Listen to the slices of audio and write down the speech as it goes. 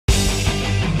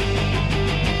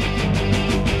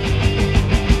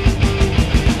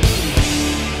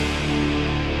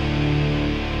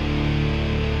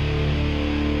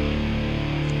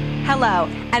Hello,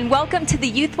 and welcome to the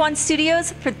Youth One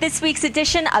studios for this week's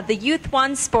edition of the Youth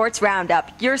One Sports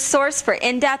Roundup, your source for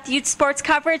in-depth youth sports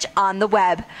coverage on the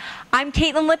web. I'm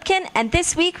Caitlin Lipkin, and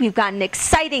this week we've got an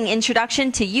exciting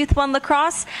introduction to Youth One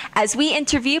lacrosse as we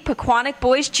interview Pequannock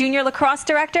Boys Junior Lacrosse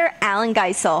Director Alan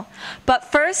Geisel. But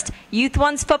first, Youth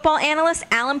One's football analyst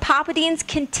Alan Papadines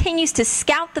continues to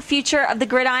scout the future of the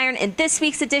gridiron in this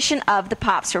week's edition of the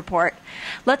Pops Report.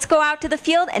 Let's go out to the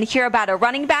field and hear about a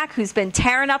running back who's been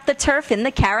tearing up the turf in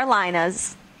the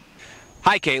Carolinas.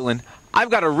 Hi, Caitlin. I've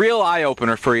got a real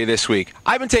eye-opener for you this week.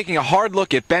 I've been taking a hard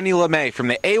look at Benny LeMay from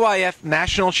the AYF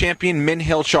National Champion Mint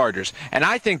Hill Chargers, and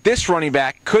I think this running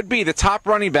back could be the top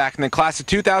running back in the class of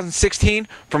 2016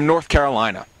 from North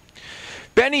Carolina.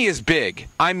 Benny is big.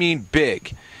 I mean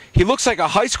big. He looks like a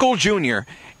high school junior,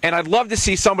 and I'd love to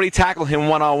see somebody tackle him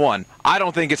one-on-one. I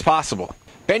don't think it's possible.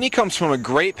 Benny comes from a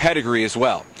great pedigree as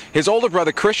well. His older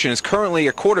brother Christian is currently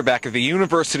a quarterback at the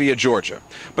University of Georgia.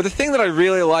 But the thing that I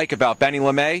really like about Benny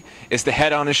LeMay is the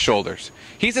head on his shoulders.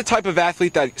 He's the type of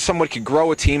athlete that someone could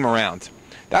grow a team around.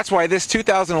 That's why this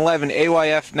 2011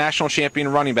 AYF National Champion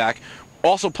running back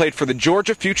also played for the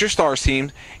Georgia Future Stars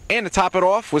team, and to top it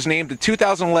off, was named the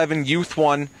 2011 Youth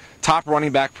 1 top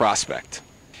running back prospect.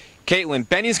 Caitlin,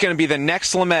 Benny's going to be the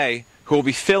next LeMay who will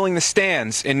be filling the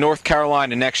stands in North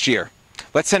Carolina next year.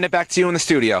 Let's send it back to you in the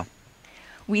studio.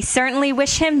 We certainly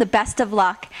wish him the best of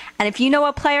luck. And if you know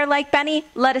a player like Benny,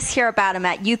 let us hear about him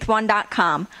at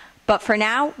youth1.com. But for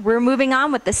now, we're moving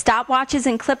on with the stopwatches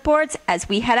and clipboards as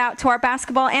we head out to our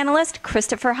basketball analyst,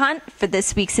 Christopher Hunt, for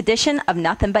this week's edition of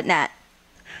Nothing But Net.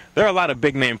 There are a lot of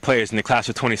big-name players in the class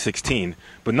of 2016,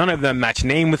 but none of them match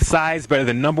name with size better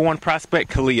than number one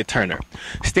prospect Kalia Turner.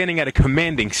 Standing at a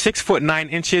commanding 6 foot 9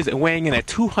 inches and weighing in at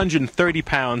 230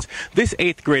 pounds, this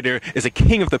 8th grader is a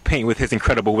king of the paint with his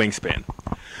incredible wingspan.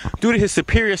 Due to his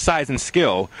superior size and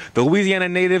skill, the Louisiana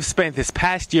native spent this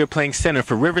past year playing center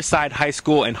for Riverside High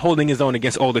School and holding his own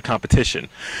against older competition.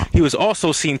 He was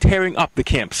also seen tearing up the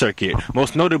camp circuit,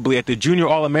 most notably at the Junior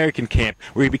All-American camp,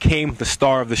 where he became the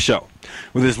star of the show.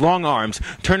 With his long arms,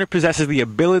 Turner possesses the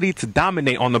ability to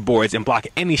dominate on the boards and block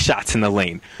any shots in the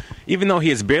lane. Even though he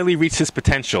has barely reached his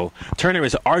potential, Turner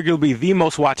is arguably the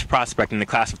most watched prospect in the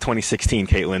class of 2016,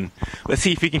 Caitlin. Let's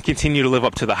see if he can continue to live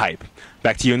up to the hype.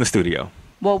 Back to you in the studio.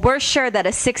 Well, we're sure that a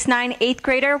 6'9" 8th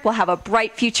grader will have a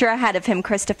bright future ahead of him,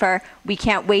 Christopher. We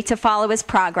can't wait to follow his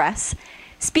progress.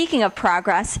 Speaking of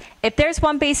progress, if there's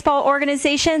one baseball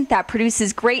organization that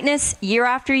produces greatness year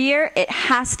after year, it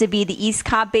has to be the East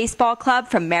Cobb Baseball Club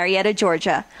from Marietta,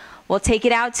 Georgia. We'll take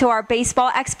it out to our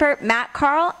baseball expert, Matt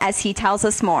Carl, as he tells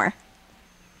us more.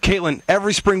 Caitlin,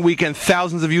 every spring weekend,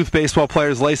 thousands of youth baseball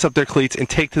players lace up their cleats and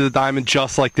take to the diamond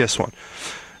just like this one.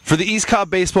 For the East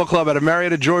Cobb Baseball Club out of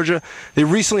Marietta, Georgia, they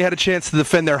recently had a chance to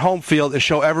defend their home field and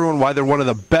show everyone why they're one of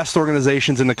the best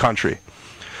organizations in the country.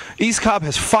 East Cobb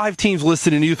has 5 teams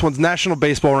listed in Youth One's national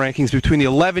baseball rankings between the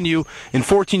 11U and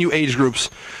 14U age groups,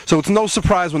 so it's no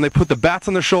surprise when they put the bats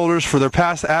on their shoulders for their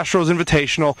past Astros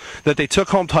Invitational that they took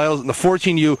home titles in the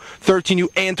 14U, 13U,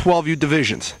 and 12U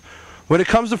divisions. When it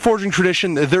comes to forging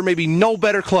tradition, there may be no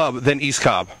better club than East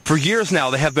Cobb. For years now,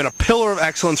 they have been a pillar of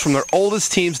excellence from their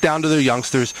oldest teams down to their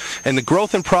youngsters, and the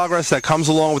growth and progress that comes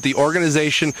along with the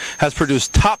organization has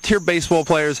produced top-tier baseball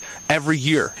players every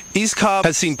year. East Cobb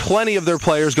has seen plenty of their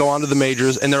players go on to the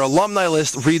majors, and their alumni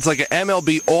list reads like an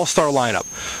MLB all-star lineup.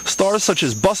 Stars such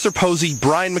as Buster Posey,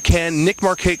 Brian McCann, Nick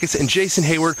Markakis, and Jason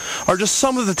Hayward are just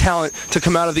some of the talent to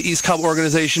come out of the East Cobb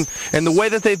organization, and the way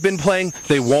that they've been playing,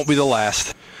 they won't be the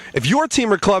last. If your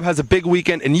team or club has a big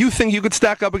weekend and you think you could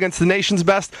stack up against the nation's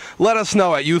best, let us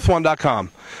know at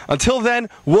youth1.com. Until then,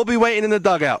 we'll be waiting in the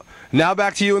dugout. Now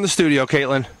back to you in the studio,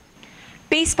 Caitlin.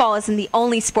 Baseball isn't the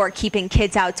only sport keeping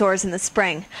kids outdoors in the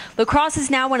spring. Lacrosse is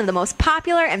now one of the most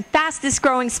popular and fastest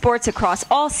growing sports across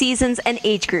all seasons and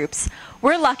age groups.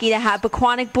 We're lucky to have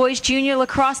Pequannock Boys Junior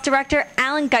Lacrosse Director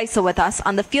Alan Geisel with us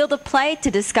on the field of play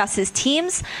to discuss his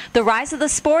teams, the rise of the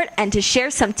sport, and to share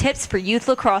some tips for youth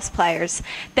lacrosse players.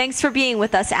 Thanks for being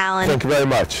with us, Alan. Thank you very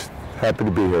much. Happy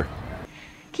to be here.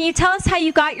 Can you tell us how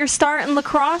you got your start in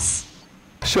lacrosse?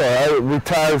 Sure. I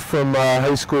retired from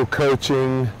high school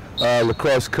coaching,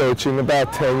 lacrosse coaching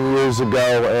about 10 years ago,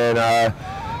 and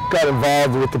got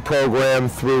involved with the program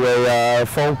through a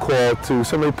phone call to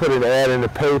somebody put an ad in the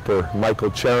paper,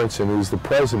 Michael Cherenson, who's the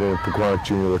president of Pequannock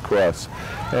Junior Lacrosse.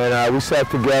 And we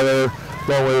sat together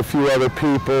along with a few other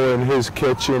people in his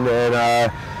kitchen,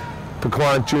 and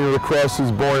Pequannock Junior Lacrosse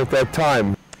was born at that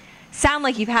time. Sound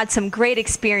like you've had some great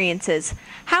experiences.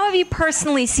 How have you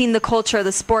personally seen the culture of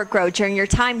the sport grow during your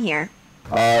time here?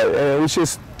 It was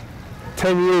just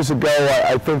 10 years ago,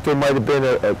 I think there might have been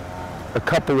a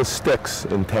couple of sticks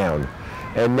in town.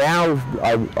 And now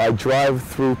I drive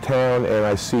through town and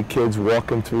I see kids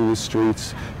walking through the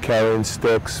streets, carrying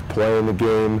sticks, playing the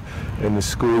game in the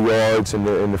schoolyards,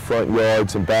 in the front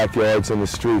yards and backyards in the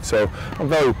streets. So I'm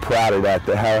very proud of that,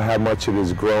 how much it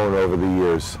has grown over the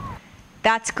years.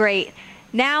 That's great.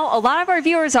 Now, a lot of our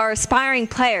viewers are aspiring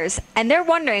players, and they're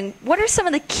wondering, what are some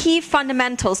of the key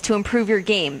fundamentals to improve your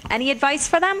game? Any advice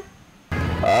for them?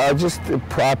 Just the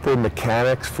proper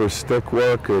mechanics for stick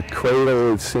work. A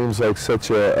cradle, it seems like such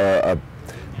a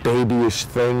babyish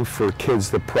thing for kids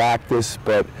to practice,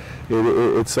 but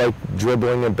it's like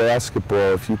dribbling a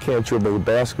basketball. If you can't dribble a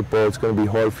basketball, it's going to be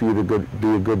hard for you to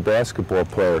be a good basketball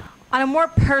player. On a more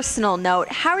personal note,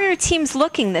 how are your teams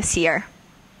looking this year?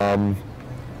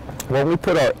 When we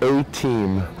put our A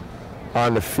team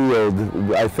on the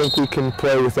field, I think we can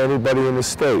play with anybody in the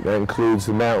state. That includes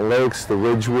the Mountain Lakes, the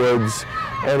Ridgewoods,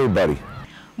 anybody.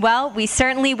 Well, we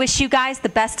certainly wish you guys the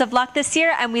best of luck this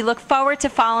year, and we look forward to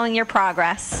following your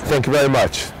progress. Thank you very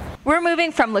much. We're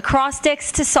moving from lacrosse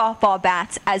sticks to softball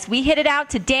bats as we hit it out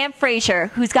to Dan Frazier,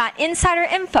 who's got insider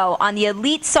info on the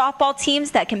elite softball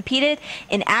teams that competed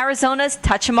in Arizona's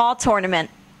Touch 'em All tournament.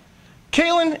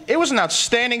 Caitlin, it was an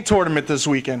outstanding tournament this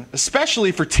weekend,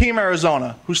 especially for Team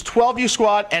Arizona, whose 12U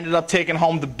squad ended up taking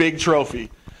home the big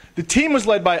trophy. The team was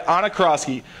led by Anna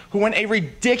Krosky, who went a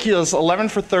ridiculous 11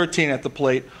 for 13 at the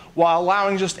plate while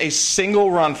allowing just a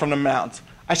single run from the mound.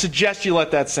 I suggest you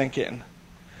let that sink in.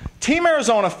 Team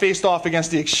Arizona faced off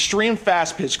against the Extreme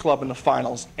Fast Pitch Club in the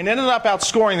finals and ended up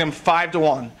outscoring them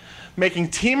 5-1, making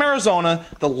Team Arizona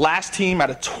the last team out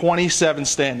of 27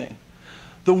 standing.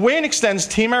 The win extends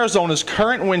Team Arizona's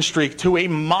current win streak to a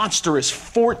monstrous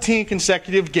 14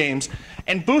 consecutive games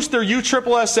and boosts their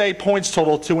USSSA points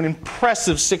total to an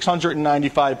impressive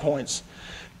 695 points.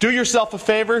 Do yourself a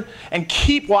favor and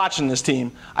keep watching this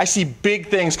team. I see big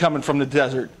things coming from the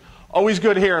desert. Always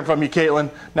good hearing from you,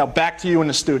 Caitlin. Now back to you in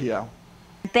the studio.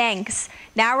 Thanks.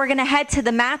 Now we're going to head to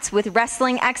the mats with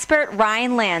wrestling expert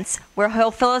Ryan Lance, where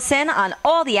he'll fill us in on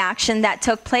all the action that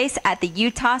took place at the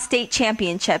Utah State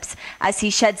Championships as he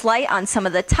sheds light on some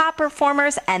of the top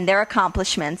performers and their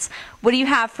accomplishments. What do you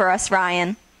have for us,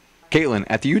 Ryan? Caitlin,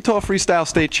 at the Utah Freestyle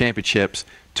State Championships,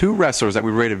 two wrestlers that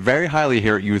we rated very highly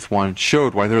here at Youth 1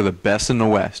 showed why they're the best in the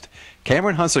West.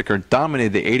 Cameron Hunsaker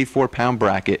dominated the 84-pound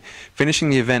bracket, finishing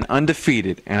the event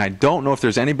undefeated, and I don't know if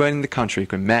there's anybody in the country who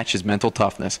can match his mental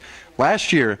toughness.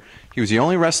 Last year, he was the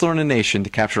only wrestler in the nation to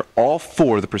capture all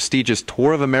 4 of the prestigious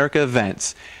Tour of America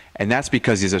events, and that's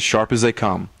because he's as sharp as they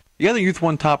come. The other Youth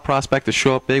 1 top prospect to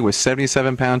show up big was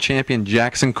 77-pound champion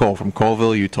Jackson Cole from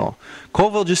Colville, Utah.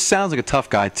 Colville just sounds like a tough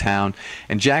guy town,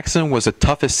 and Jackson was the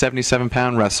toughest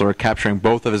 77-pound wrestler, capturing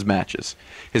both of his matches.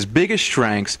 His biggest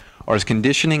strengths are his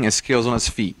conditioning and skills on his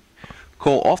feet.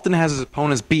 Cole often has his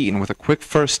opponents beaten with a quick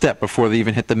first step before they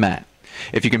even hit the mat.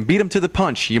 If you can beat him to the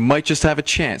punch, you might just have a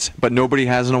chance, but nobody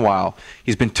has in a while.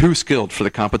 He's been too skilled for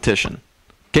the competition.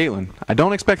 Caitlin, I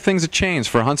don't expect things to change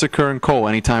for Hunsaker and Cole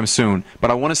anytime soon, but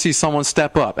I want to see someone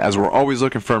step up as we're always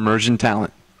looking for emerging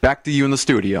talent. Back to you in the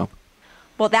studio.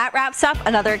 Well, that wraps up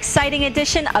another exciting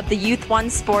edition of the Youth 1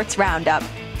 Sports Roundup.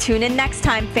 Tune in next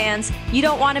time, fans. You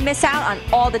don't want to miss out on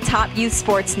all the top youth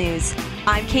sports news.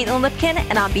 I'm Caitlin Lipkin,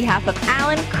 and on behalf of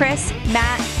Alan, Chris,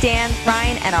 Matt, Dan,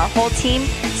 Ryan, and our whole team,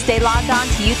 stay logged on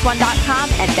to youth1.com,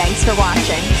 and thanks for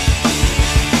watching.